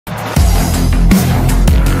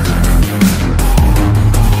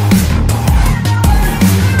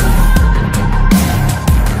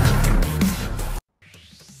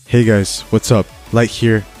Hey guys, what's up? Light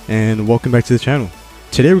here, and welcome back to the channel.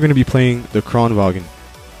 Today we're going to be playing the Kranvagn.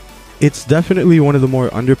 It's definitely one of the more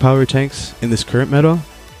underpowered tanks in this current meta,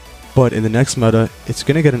 but in the next meta, it's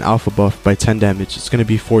going to get an alpha buff by 10 damage. It's going to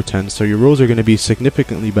be 410, so your rolls are going to be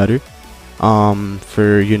significantly better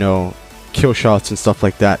for, you know, kill shots and stuff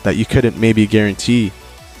like that you couldn't maybe guarantee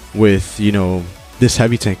with, you know, this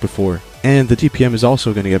heavy tank before. And the DPM is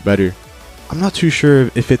also going to get better. I'm not too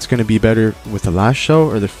sure if it's going to be better with the last shell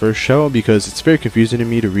or the first shell, because it's very confusing to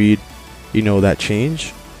me to read, you know, that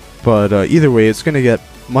change. But either way, it's going to get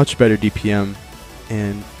much better DPM,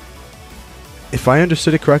 and if I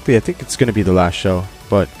understood it correctly, I think it's going to be the last shell.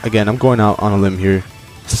 But again, I'm going out on a limb here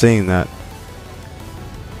saying that.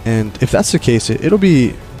 And if that's the case, it'll be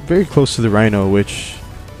very close to the Rhino, which,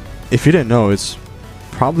 if you didn't know, is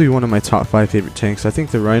probably one of my top 5 favorite tanks. I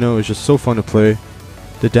think the Rhino is just so fun to play.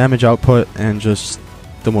 The damage output and just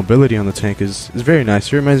the mobility on the tank is very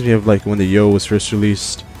nice. It reminds me of like when the Yo was first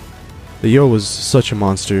released. The Yo was such a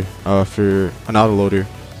monster for an autoloader.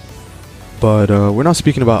 But we're not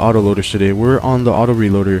speaking about autoloaders today. We're on the auto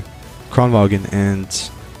reloader Kranvagn,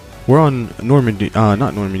 and we're on Normandy,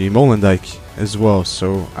 not Normandy, Molendyke as well.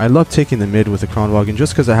 So I love taking the mid with the Kranvagn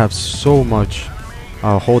just because I have so much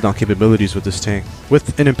hold down capabilities with this tank,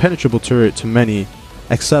 with an impenetrable turret to many,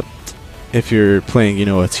 except if you're playing, you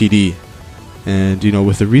know, a TD. And, you know,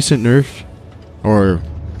 with the recent nerf, or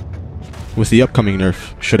with the upcoming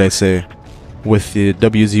nerf, should I say, with the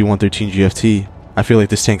WZ-113 GFT, I feel like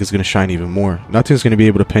this tank is going to shine even more. Nothing's going to be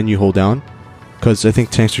able to pen you hold down, because I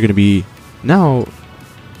think tanks are going to be now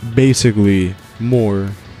basically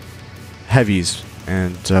more heavies,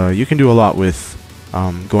 and you can do a lot with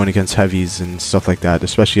going against heavies and stuff like that,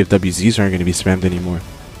 especially if WZs aren't going to be spammed anymore.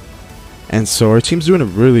 And so our team's doing a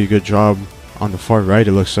really good job on the far right,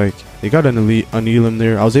 it looks like. They got an elite Elim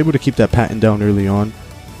there. I was able to keep that patent down early on.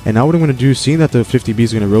 And now what I'm going to do, seeing that the 50B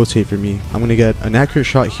is going to rotate for me, I'm going to get an accurate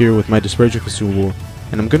shot here with my dispersion consumable.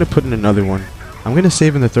 And I'm going to put in another one. I'm going to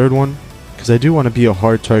save in the third one, because I do want to be a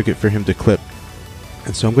hard target for him to clip.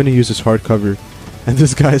 And so I'm going to use this hard cover. And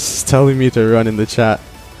this guy's telling me to run in the chat.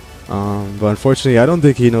 But unfortunately, I don't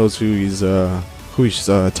think he knows who he's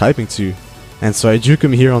typing to. And so I juke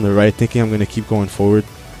him here on the right, thinking I'm going to keep going forward.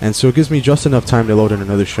 And so it gives me just enough time to load in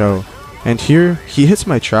another shell. And here, he hits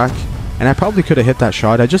my track. And I probably could have hit that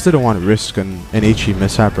shot. I just didn't want to risk an HE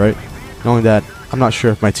mishap, right? Knowing that I'm not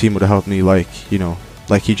sure if my team would have helped me like, you know,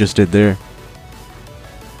 like he just did there.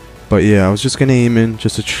 But yeah, I was just going to aim in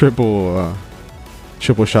just a triple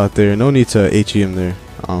shot there. No need to HE him there,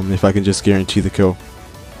 if I can just guarantee the kill.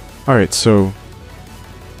 Alright, so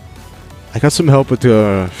I got some help with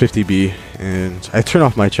the 50B, and I turned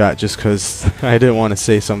off my chat just because I didn't want to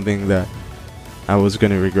say something that I was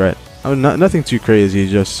going to regret. Nothing too crazy,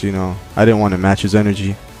 just, you know, I didn't want to match his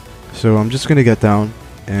energy. So I'm just going to get down,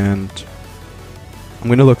 and I'm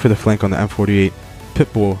going to look for the flank on the M48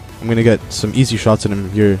 Pitbull. I'm going to get some easy shots at him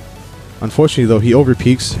here. Unfortunately though, he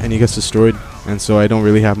overpeaks and he gets destroyed, and so I don't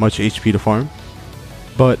really have much HP to farm.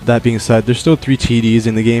 But that being said, there's still 3 TDs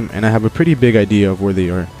in the game, and I have a pretty big idea of where they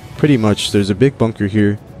are. Pretty much, there's a big bunker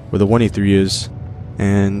here where the 183 is,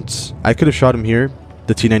 and I could have shot him here,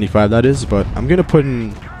 the T95 that is, but I'm going to put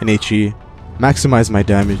in an HE, maximize my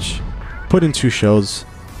damage, put in 2 shells,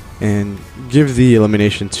 and give the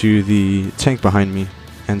elimination to the tank behind me.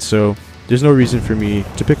 And so there's no reason for me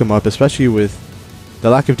to pick him up, especially with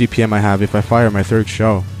the lack of DPM I have if I fire my 3rd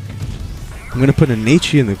shell. I'm going to put an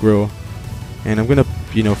HE in the grill, and I'm going to,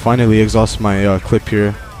 you know, finally exhaust my clip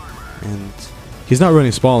here. And he's not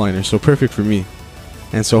running spawn liner, so perfect for me.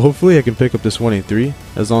 And so hopefully I can pick up this 183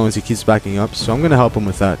 as long as he keeps backing up. So I'm going to help him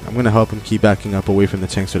with that. I'm going to help him keep backing up away from the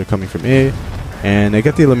tanks that are coming from A. And I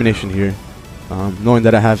get the elimination here, knowing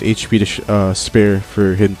that I have HP to spare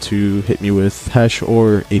for him to hit me with Hesh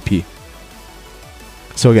or AP.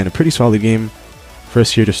 So again, a pretty solid game for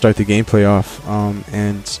us here to start the gameplay off.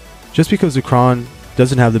 And just because the Kran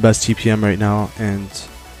doesn't have the best TPM right now, and,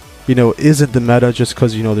 you know, isn't the meta, just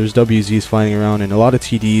because, you know, there's WZs flying around and a lot of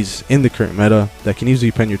TDs in the current meta that can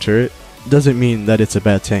easily pen your turret, doesn't mean that it's a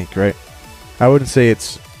bad tank, right? I wouldn't say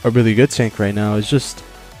it's a really good tank right now. It's just,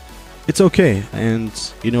 it's okay. And,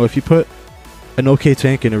 you know, if you put an okay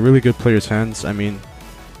tank in a really good player's hands, I mean,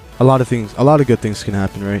 a lot of good things can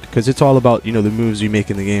happen, right? Because it's all about, you know, the moves you make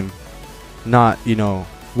in the game, not, you know,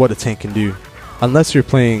 what a tank can do. Unless you're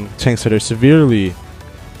playing tanks that are severely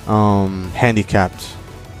handicapped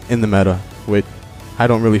in the meta, which I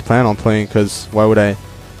don't really plan on playing, because why would I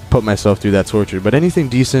put myself through that torture? But anything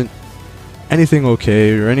decent, anything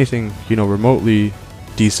okay, or anything, you know, remotely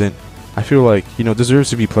decent, I feel like, you know, deserves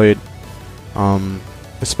to be played,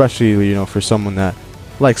 especially, you know, for someone that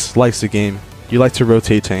likes the game. You like to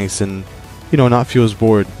rotate tanks and, you know, not feel as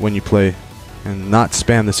bored when you play, and not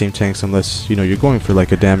spam the same tanks unless, you know, you're going for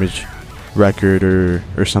like a damage record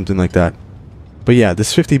or something like that. But yeah,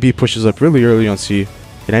 this 50B pushes up really early on C,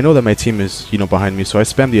 and I know that my team is, you know, behind me, so I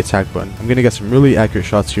spam the attack button. I'm gonna get some really accurate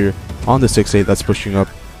shots here on the 6-8 that's pushing up.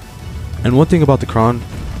 And one thing about the Kran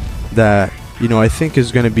that, you know, I think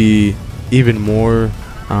is gonna be even more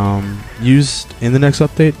used in the next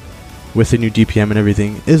update with the new DPM and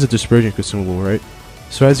everything is a dispersion consumable, right?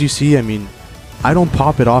 So as you see, I mean, I don't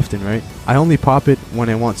pop it often, right? I only pop it when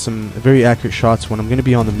I want some very accurate shots, when I'm going to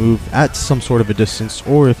be on the move at some sort of a distance,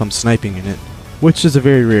 or if I'm sniping in it, which is a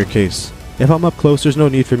very rare case. If I'm up close, there's no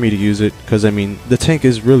need for me to use it, because I mean, the tank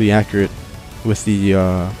is really accurate with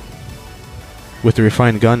the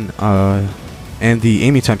refined gun and the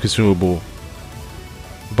aiming time consumable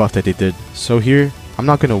buff that they did. So here, I'm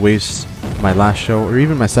not going to waste my last show or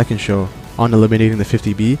even my second show on eliminating the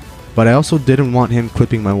 50B, but I also didn't want him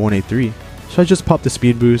clipping my 183. So I just popped the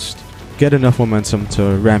speed boost, get enough momentum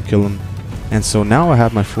to ram kill him, and so now I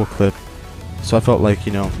have my full clip. So I felt like,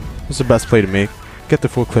 you know, it's the best play to make. Get the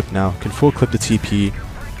full clip now, can full clip the TP,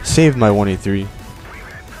 save my 183,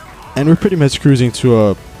 and we're pretty much cruising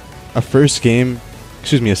to a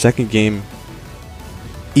second game,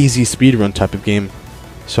 easy speedrun type of game.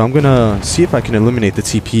 So I'm gonna see if I can eliminate the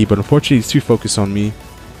TP, but unfortunately he's too focused on me,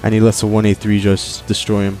 and he lets the 183 just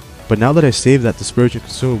destroy him. But now that I saved that dispersion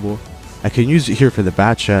consumable, I can use it here for the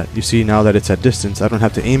bat shot. You see now that it's at distance, I don't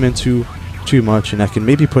have to aim into too much, and I can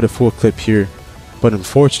maybe put a full clip here. But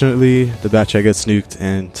unfortunately, the bat shot gets nuked,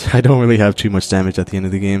 and I don't really have too much damage at the end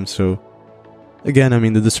of the game. So again, I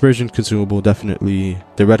mean, the dispersion consumable definitely,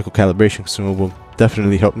 the reticle calibration consumable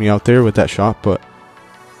definitely helped me out there with that shot. But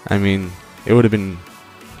I mean, it would have been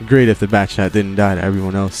great if the bat shot didn't die to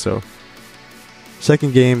everyone else. So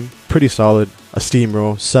second game, pretty solid, a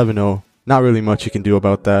steamroll, 7-0. Not really much you can do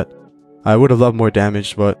about that. I would have loved more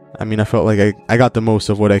damage, but I mean, I felt like I got the most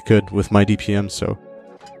of what I could with my DPM, so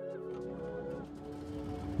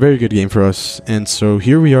very good game for us. And so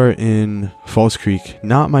here we are in Falls Creek.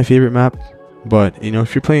 Not my favorite map, but you know,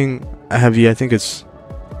 if you're playing a heavy, I think it's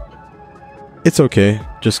okay,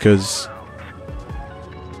 just because,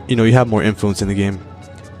 you know, you have more influence in the game.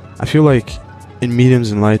 I feel like in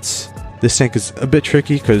mediums and lights, this tank is a bit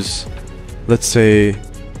tricky, because let's say,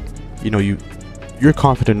 you know, you're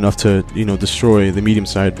confident enough to, you know, destroy the medium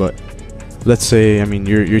side, but let's say, I mean,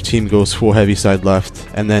 your team goes full heavy side left,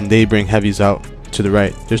 and then they bring heavies out to the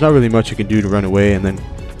right. There's not really much you can do to run away and then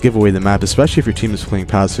give away the map, especially if your team is playing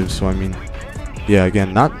passive. So I mean, yeah,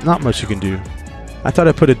 again, not much you can do. I thought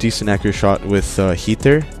I put a decent accurate shot with heat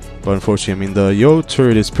there, but unfortunately, I mean, the Yo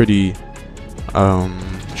turret is pretty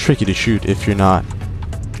tricky to shoot if you're not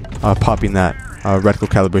popping that reticle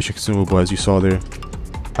calibration consumable, as you saw there.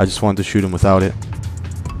 I just wanted to shoot him without it,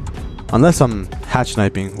 unless I'm hatch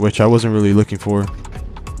sniping, which I wasn't really looking for.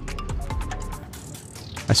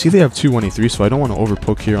 I see they have two 183, so I don't want to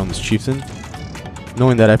overpoke here on this chieftain,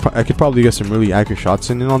 knowing that I could probably get some really accurate shots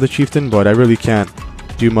in on the chieftain, but I really can't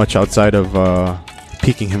do much outside of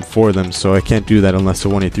peeking him for them. So I can't do that unless the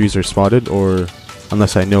 183s are spotted, or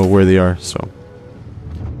unless I know where they are. So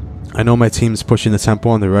I know my team's pushing the tempo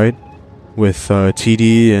on the right with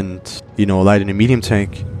TD and, you know, light and a medium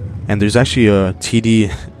tank, and there's actually a TD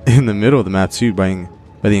in the middle of the map too by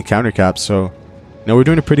the encounter cap. So, you know, we're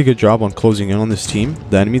doing a pretty good job on closing in on this team,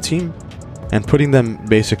 the enemy team, and putting them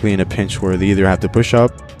basically in a pinch where they either have to push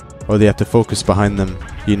up or they have to focus behind them,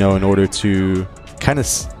 you know, in order to kind of,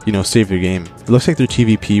 you know, save their game. It looks like their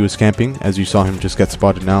TVP was camping, as you saw him just get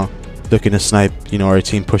spotted now, looking to snipe, you know, our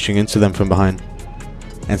team pushing into them from behind.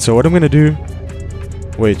 And so what I'm going to do,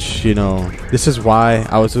 which, you know, this is why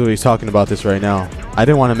I was literally talking about this right now. I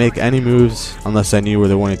didn't want to make any moves unless I knew where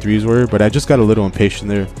the 183s were, but I just got a little impatient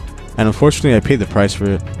there. And unfortunately, I paid the price for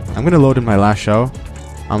it. I'm going to load in my last shell.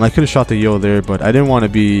 I could have shot the Yo there, but I didn't want to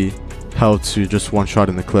be held to just one shot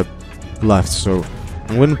in the clip left. So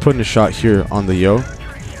I'm going to put in a shot here on the Yo.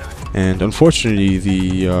 And unfortunately,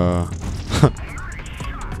 the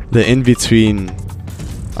the in-between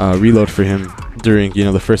reload for him during, you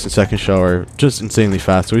know, the first and second shell are just insanely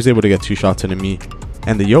fast, so he's able to get two shots into me,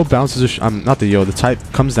 and the Yo bounces not the Yo, the type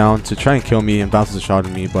comes down to try and kill me and bounces a shot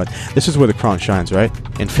at me. But this is where the Kran shines, right?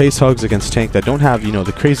 In face hugs against tank that don't have, you know,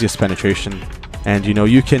 the craziest penetration, and, you know,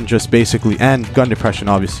 you can just basically, and gun depression,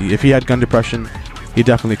 obviously. If he had gun depression, he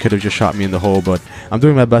definitely could have just shot me in the hole, but I'm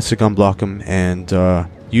doing my best to gun block him and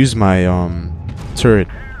use my turret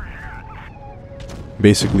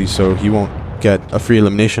basically so he won't get a free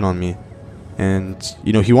elimination on me. And,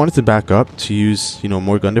 you know, he wanted to back up to use, you know,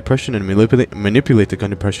 more gun depression and manipulate the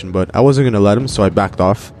gun depression, but I wasn't going to let him, so I backed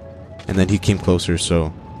off. And then he came closer,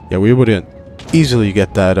 so yeah, we were able to easily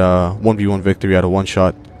get that 1v1 victory out of one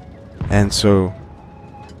shot. And so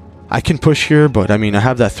I can push here, but I mean, I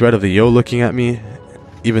have that threat of the Yo looking at me,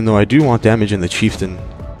 even though I do want damage in the Chieftain.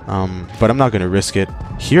 But I'm not going to risk it.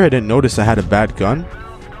 Here I didn't notice I had a bad gun,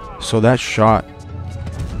 so that shot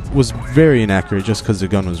was very inaccurate just because the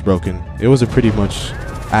gun was broken. It was a pretty much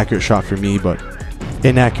accurate shot for me, but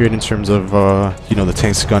inaccurate in terms of you know, the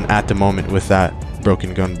tank's gun at the moment with that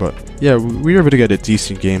broken gun. But yeah, we were able to get a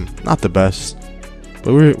decent game. Not the best,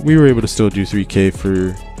 but we were able to still do 3k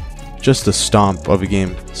for just a stomp of a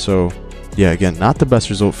game. So yeah, again, not the best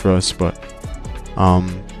result for us, but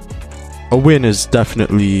a win is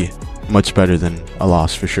definitely much better than a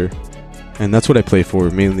loss for sure. And that's what I play for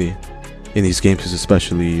mainly in these games,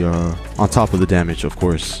 especially on top of the damage, of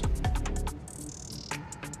course.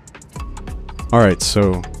 Alright,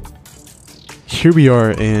 so here we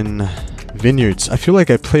are in Vineyards. I feel like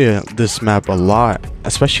I play this map a lot,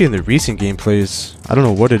 especially in the recent gameplays. I don't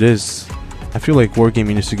know what it is. I feel like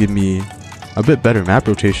Wargaming used to give me a bit better map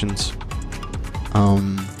rotations.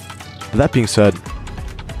 That being said,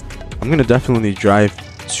 I'm going to definitely drive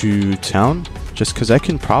to town just because I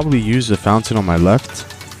can probably use the fountain on my left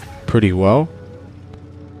pretty well.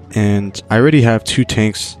 And I already have 2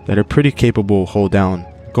 tanks that are pretty capable hold down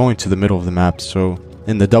going to the middle of the map, so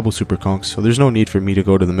in the double super conks, so there's no need for me to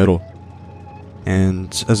go to the middle.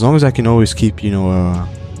 And as long as I can always keep, you know,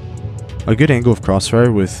 a good angle of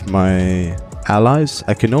crossfire with my allies,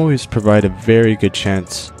 I can always provide a very good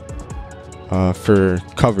chance for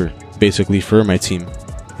cover, basically, for my team,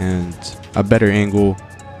 and a better angle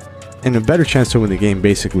and a better chance to win the game,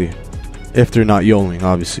 basically, if they're not YOLOing,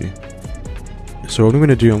 obviously. So what I'm going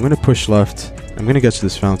to do, I'm going to push left. I'm going to get to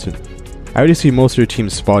this fountain. I already see most of their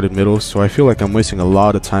teams spotted middle, so I feel like I'm wasting a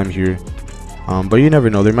lot of time here. But you never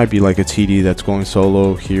know, there might be like a TD that's going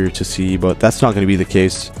solo here to C, but that's not going to be the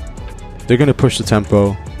case. They're going to push the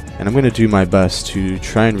tempo, and I'm going to do my best to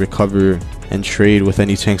try and recover and trade with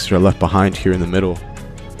any tanks that are left behind here in the middle.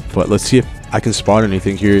 But let's see if I can spot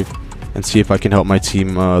anything here and see if I can help my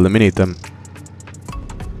team eliminate them.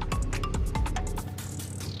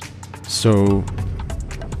 So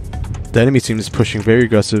the enemy team is pushing very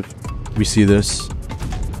aggressive. We see this,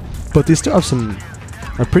 but they still have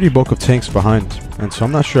a pretty bulk of tanks behind, and so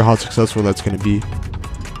I'm not sure how successful that's going to be.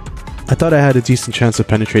 I thought I had a decent chance of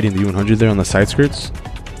penetrating the U100 there on the side skirts,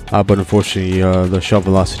 but unfortunately the shell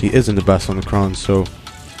velocity isn't the best on the Kran, so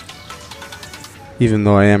even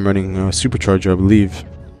though I am running a supercharger, I believe.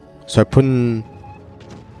 So I put in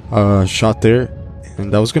a shot there,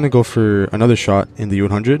 and I was going to go for another shot in the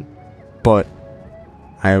U100, but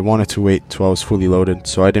I wanted to wait till I was fully loaded,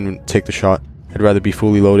 so I didn't take the shot. I'd rather be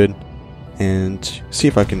fully loaded and see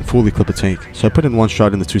if I can fully clip a tank. So I put in one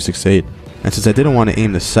shot in the 268, and since I didn't want to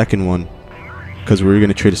aim the second one because we were going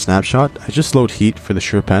to trade a snapshot, I just load heat for the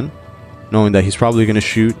sure pen, knowing that he's probably going to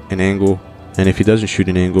shoot an angle, and if he doesn't shoot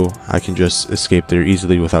an angle, I can just escape there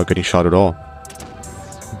easily without getting shot at all.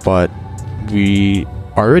 But we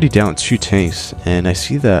are already down 2 tanks, and I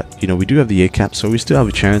see that, you know, we do have the A-cap, so we still have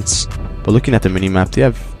a chance. But looking at the mini-map, they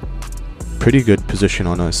have pretty good position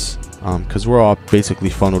on us, because we're all basically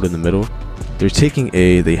funneled in the middle. They're taking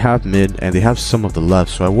A, they have mid, and they have some of the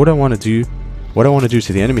left. So what I want to do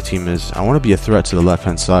to the enemy team is I want to be a threat to the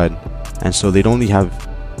left-hand side, and so they'd only have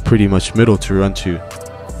pretty much middle to run to,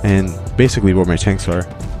 and basically where my tanks are.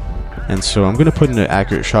 And so I'm going to put in an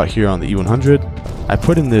accurate shot here on the E100. I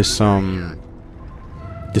put in this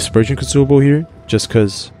dispersion consumable here just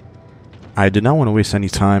because I did not want to waste any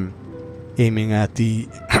time aiming at the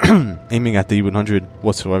E100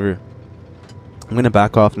 whatsoever. I'm going to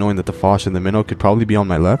back off knowing that the Foch and the minnow could probably be on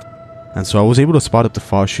my left, and so I was able to spot up the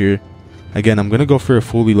Foch here. Again, I'm going to go for a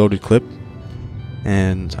fully loaded clip,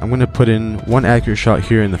 and I'm going to put in one accurate shot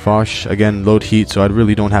here in the Foch. Again, load heat, so I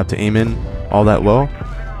really don't have to aim in all that well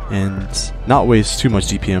and not waste too much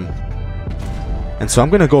DPM. And so I'm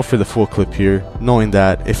going to go for the full clip here, knowing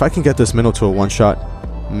that if I can get this minnow to a one shot,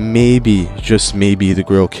 maybe, just maybe, the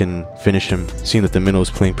grill can finish him, seeing that the minnow is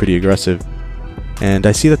playing pretty aggressive. And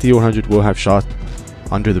I see that the 100 will have shot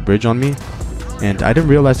under the bridge on me, and I didn't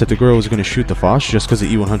realize that the girl was going to shoot the Foch just because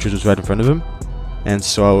the E100 was right in front of him. And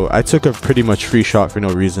so I took a pretty much free shot for no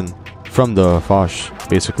reason from the Foch,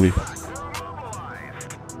 basically.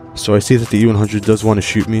 So I see that the E100 does want to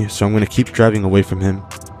shoot me, so I'm going to keep driving away from him.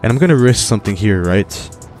 And I'm going to risk something here,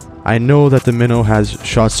 right? I know that the minnow has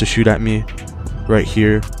shots to shoot at me right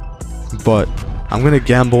here, but I'm going to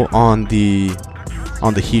gamble on the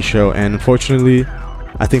heat show, and unfortunately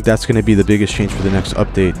I think that's going to be the biggest change for the next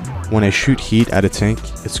update. When I shoot heat at a tank,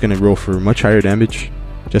 it's going to roll for much higher damage,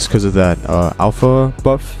 just because of that alpha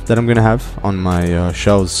buff that I'm going to have on my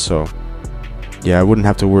shells. So yeah, I wouldn't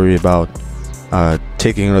have to worry about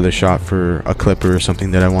taking another shot for a clipper or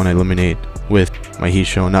something that I want to eliminate with my heat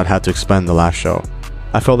shell and not have to expend the last shell.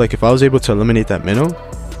 I felt like if I was able to eliminate that minnow,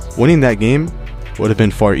 winning that game would have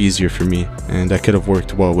been far easier for me, and I could have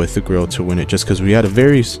worked well with the grill to win it, just because we had a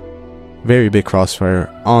very big crossfire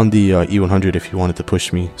on the E100 if he wanted to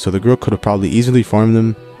push me. So the grill could have probably easily farmed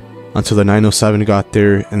them until the 907 got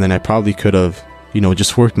there, and then I probably could have, you know,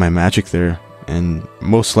 just worked my magic there and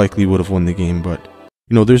most likely would have won the game. But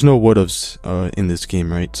you know, there's no what ifs in this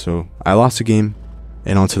game, right? So I lost the game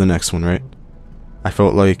and on to the next one, right? I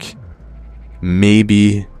felt like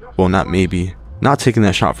maybe, well, not taking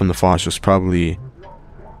that shot from the Foss was probably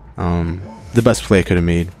the best play I could have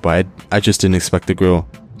made, but I just didn't expect the grill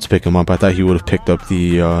to pick him up. I thought he would have picked up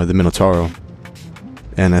the Minotauro,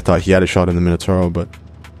 and I thought he had a shot in the Minotauro, but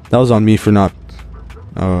that was on me for not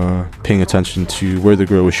paying attention to where the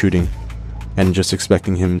grill was shooting and just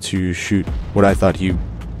expecting him to shoot what I thought he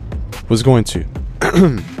was going to.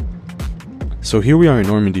 So here we are in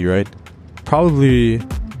Normandy, right? Probably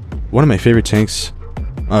one of my favorite tanks,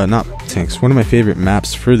 one of my favorite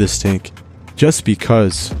maps for this tank, just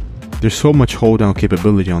because there's so much hold down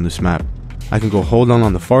capability on this map. I can go hold down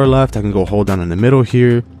on the far left, I can go hold down in the middle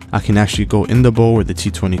here, I can actually go in the bow where the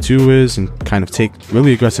T-22 is and kind of take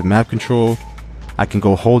really aggressive map control. I can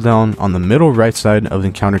go hold down on the middle right side of the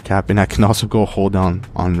encounter cap, and I can also go hold down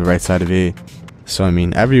on the right side of A. So I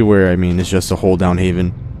mean, everywhere, I mean, it's just a hold down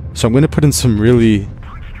haven. So I'm going to put in some really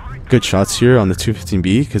good shots here on the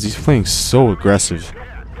 215B because he's playing so aggressive.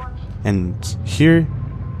 And here,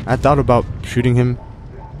 I thought about shooting him,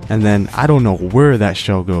 and then I don't know where that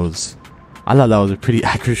shell goes. I thought that was a pretty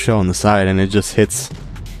accurate shell on the side, and it just hits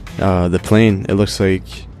the plane. It looks like,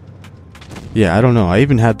 yeah, I don't know. I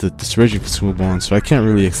even had the dispersion consumable on, so I can't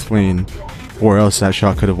really explain where else that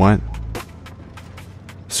shot could have went.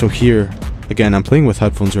 So here, again, I'm playing with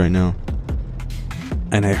headphones right now,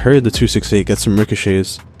 and I heard the 268 get some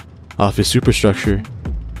ricochets off his superstructure.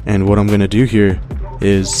 And what I'm gonna do here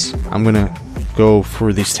is I'm gonna go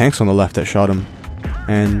for these tanks on the left that shot him,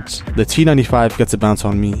 and the T95 gets a bounce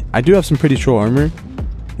on me. I do have some pretty troll armor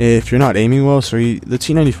if you're not aiming well, so the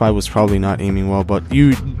T95 was probably not aiming well, but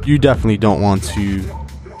you definitely don't want to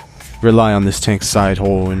rely on this tank's side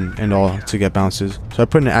hole and all to get bounces. So I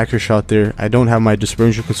put an accurate shot there. I don't have my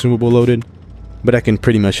dispersion consumable loaded, but I can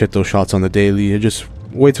pretty much hit those shots on the daily. I just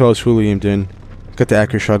wait till I was fully aimed in, got the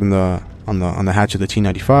accurate shot on the hatch of the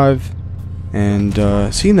T95,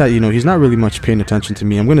 and seeing that, you know, he's not really much paying attention to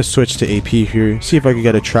me, I'm gonna switch to AP here, see if I could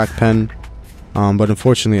get a track pen. But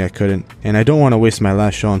unfortunately I couldn't, and I don't want to waste my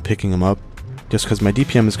last shot on picking him up, just because my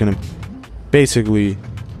DPM is going to basically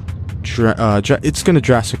it's going to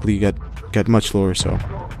drastically get much lower. So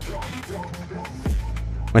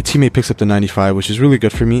my teammate picks up the 95, which is really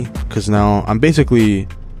good for me, because now I'm basically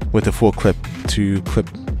with a full clip to clip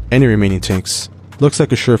any remaining tanks. Looks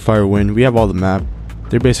like a surefire win. We have all the map.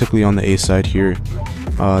 They're basically on the A side here,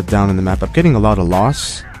 down in the map. I'm getting a lot of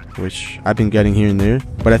loss, which I've been getting here and there,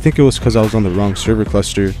 but I think it was because I was on the wrong server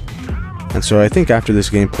cluster, and so I think after this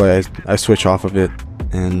gameplay I switch off of it,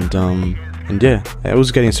 and yeah, I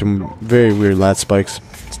was getting some very weird lat spikes.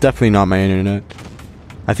 It's definitely not my internet.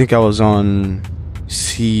 I think I was on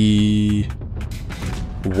C1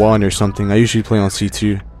 or something. I usually play on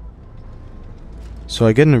C2, so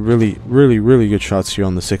I get in a really good shots here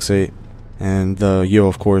on the 6.8 and the Yo,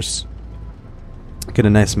 of course. Get a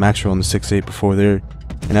nice max roll on the 6.8 before there.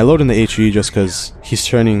 And I load in the HE just because he's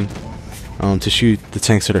turning to shoot the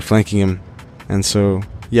tanks that are flanking him. And so,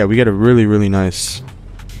 yeah, we get a really nice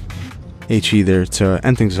HE there to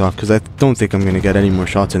end things off, because I don't think I'm going to get any more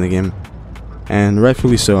shots in the game. And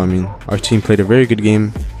rightfully so. I mean, our team played a very good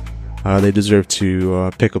game. They deserve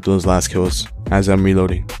to pick up those last kills as I'm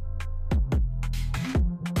reloading.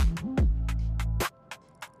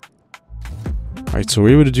 Alright, so we're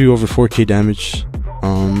able to do over 4k damage.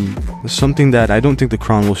 Something that I don't think the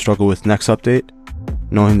Kran will struggle with next update,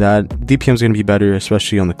 knowing that DPM is going to be better,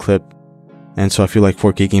 especially on the clip, and so I feel like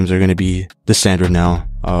 4k games are going to be the standard now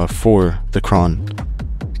for the Kran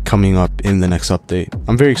coming up in the next update.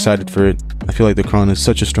 I'm very excited for it. I feel like the Kran is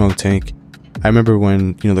such a strong tank. I remember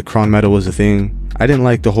when, you know, the Kran meta was a thing, I didn't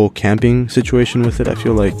like the whole camping situation with it. I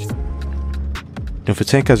feel like, you know, if a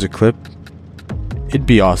tank has a clip, it'd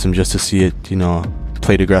be awesome just to see it, you know,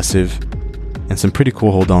 played aggressive and some pretty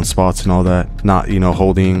cool hold down spots and all that, not, you know,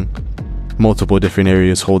 holding multiple different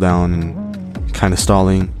areas, hold down and kind of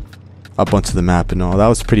stalling up onto the map and all. That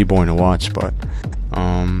was pretty boring to watch, but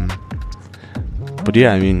But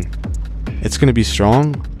yeah, I mean, it's going to be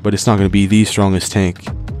strong, but it's not going to be the strongest tank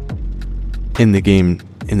in the game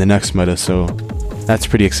in the next meta. So that's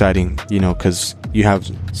pretty exciting, you know, because you have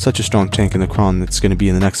such a strong tank in the Kran that's going to be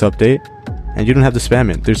in the next update, and you don't have to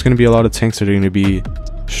spam it. There's going to be a lot of tanks that are going to be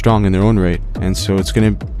strong in their own right, and so it's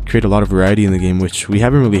going to create a lot of variety in the game, which we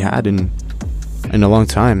haven't really had in a long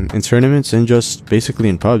time in tournaments and just basically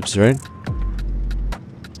in pubs, right?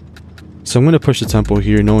 So I'm going to push the tempo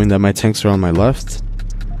here, knowing that my tanks are on my left,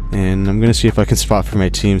 and I'm going to see if I can spot for my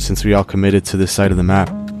team since we all committed to this side of the map.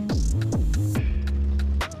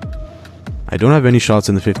 I don't have any shots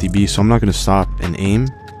in the 50B, so I'm not going to stop and aim.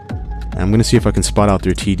 And I'm going to see if I can spot out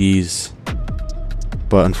their TDs.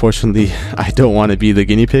 But unfortunately, I don't want to be the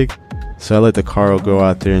guinea pig, so I let the Carl go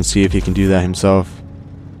out there and see if he can do that himself.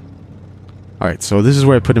 Alright, so this is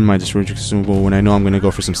where I put in my dispersion consumable when I know I'm going to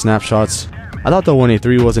go for some snapshots. I thought the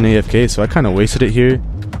 1A3 was an AFK, so I kind of wasted it here.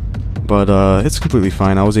 But it's completely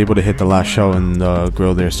fine. I was able to hit the last shell in the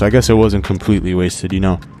grill there, so I guess it wasn't completely wasted, you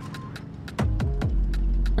know.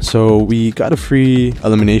 So we got a free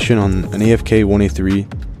elimination on an AFK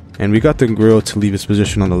 1A3, and we got the grill to leave its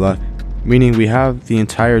position on the left, meaning we have the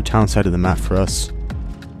entire town side of the map for us.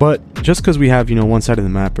 But just because we have, you know, one side of the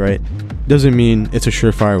map, right, doesn't mean it's a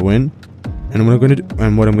surefire win. And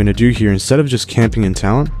what I'm going to do here, instead of just camping in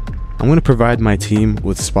town, I'm going to provide my team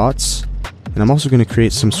with spots, and I'm also going to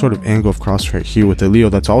create some sort of angle of cross right here with the Leo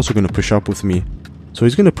that's also going to push up with me. So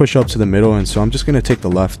he's going to push up to the middle, and so I'm just going to take the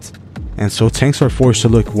left. And so tanks are forced to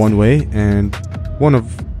look one way, and one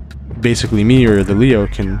of basically me or the Leo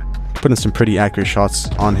can put in some pretty accurate shots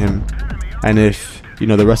on him. And if, you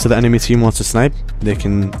know, the rest of the enemy team wants to snipe, they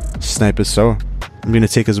can snipe as so. I'm going to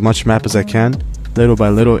take as much map as I can, little by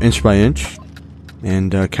little, inch by inch,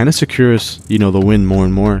 and kind of secures, you know, the win more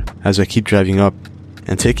and more as I keep driving up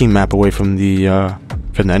and taking map away from the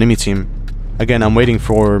enemy team. Again, I'm waiting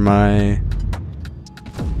for my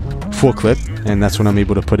full clip, and that's when I'm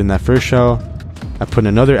able to put in that first shell. I put in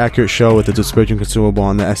another accurate shell with the dispersion consumable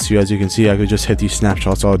on the SU. As you can see, I could just hit these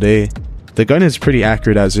snapshots all day. The gun is pretty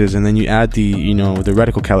accurate as is, and then you add the, you know, the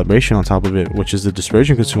reticle calibration on top of it, which is the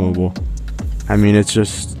dispersion consumable. I mean,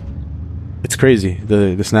 it's crazy,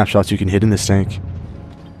 the snapshots you can hit in this tank.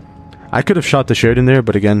 I could have shot the Sheridan there,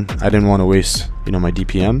 but again, I didn't want to waste, you know, my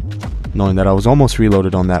DPM, knowing that I was almost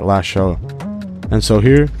reloaded on that last shell. And so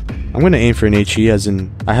here, I'm going to aim for an HE, as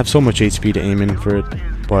in, I have so much HP to aim in for it,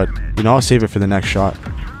 but, you know, I'll save it for the next shot.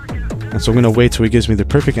 And so I'm going to wait till he gives me the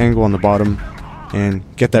perfect angle on the bottom, and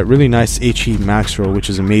get that really nice HE max roll, which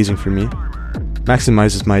is amazing for me.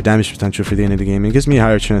 Maximizes my damage potential for the end of the game, and gives me a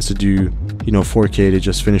higher chance to do, you know, 4K to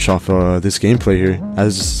just finish off this gameplay here,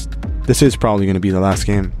 as this is probably going to be the last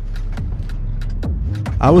game.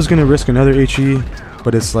 I was going to risk another HE,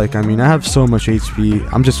 but it's like, I mean, I have so much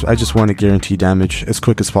HP, I just want to guarantee damage as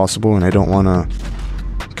quick as possible, and I don't want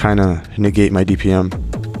to kind of negate my DPM.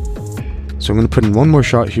 So I'm going to put in one more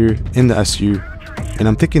shot here in the SU, and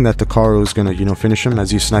I'm thinking that the Karo is going to, you know, finish him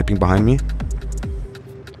as he's sniping behind me.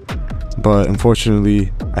 But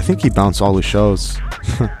unfortunately, I think he bounced all his shells.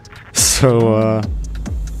 So,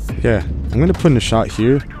 yeah, I'm going to put in a shot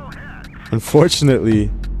here.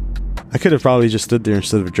 Unfortunately, I could have probably just stood there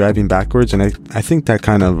instead of driving backwards, and I think that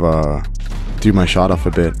kind of threw my shot off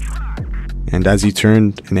a bit. And as he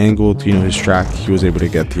turned and angled, you know, his track, he was able to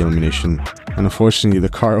get the elimination. And unfortunately, the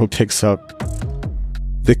Karo picks up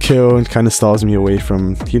the kill and kind of stalls me away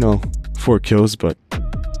from, you know, 4 kills. But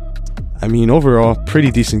I mean, overall,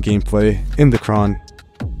 pretty decent gameplay in the Kran.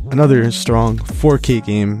 Another strong 4K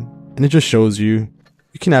game, and it just shows you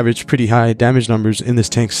can average pretty high damage numbers in this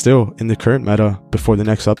tank still in the current meta before the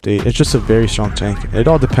next update. It's just a very strong tank. It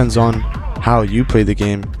all depends on how you play the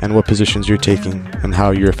game and what positions you're taking and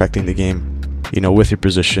how you're affecting the game, you know, with your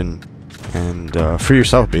position and for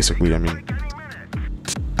yourself, basically. I mean,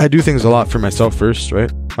 I do things a lot for myself first,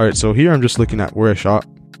 right? Alright, so here I'm just looking at where I shot,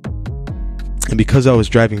 and because I was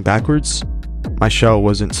driving backwards, my shell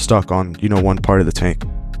wasn't stuck on, you know, one part of the tank.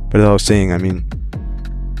 But as I was saying, I mean,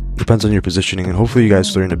 depends on your positioning, and hopefully you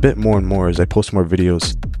guys learn a bit more and more as I post more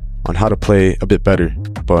videos on how to play a bit better.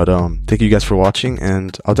 But thank you guys for watching,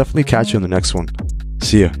 and I'll definitely catch you in the next one.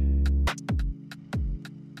 See ya.